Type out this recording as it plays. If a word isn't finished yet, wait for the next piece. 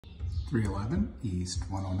311 East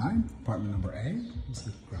 109, apartment number A. This is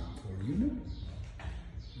the ground floor unit.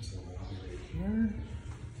 There's a lobby right here.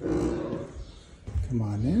 Come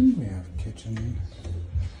on in. We have kitchen.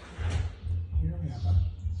 Here we have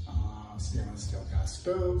a stainless steel gas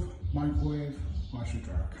stove, microwave, washer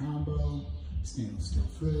dryer combo, stainless steel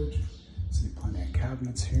fridge. See plenty of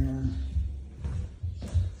cabinets here.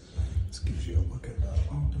 This gives you a look at the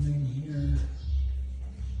opening here.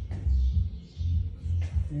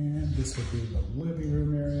 And this would be the living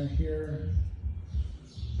room area here,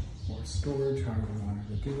 or storage, however you wanted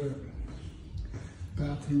to do it.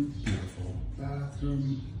 Bathroom, beautiful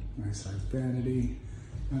bathroom, nice size vanity,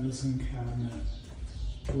 medicine cabinet,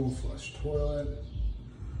 full flush toilet,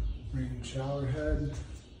 rain shower head.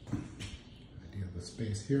 Idea of the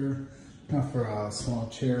space here. Now for a small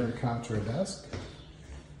chair, a couch, or a desk.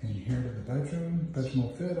 And here to the bedroom. Bedroom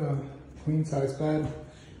will fit a queen size bed.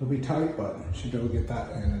 It'll be tight, but should be able to get that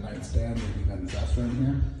in a nightstand, maybe even the dresser in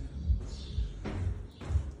here.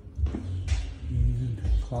 And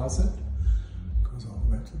closet goes all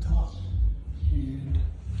the way up to the top. And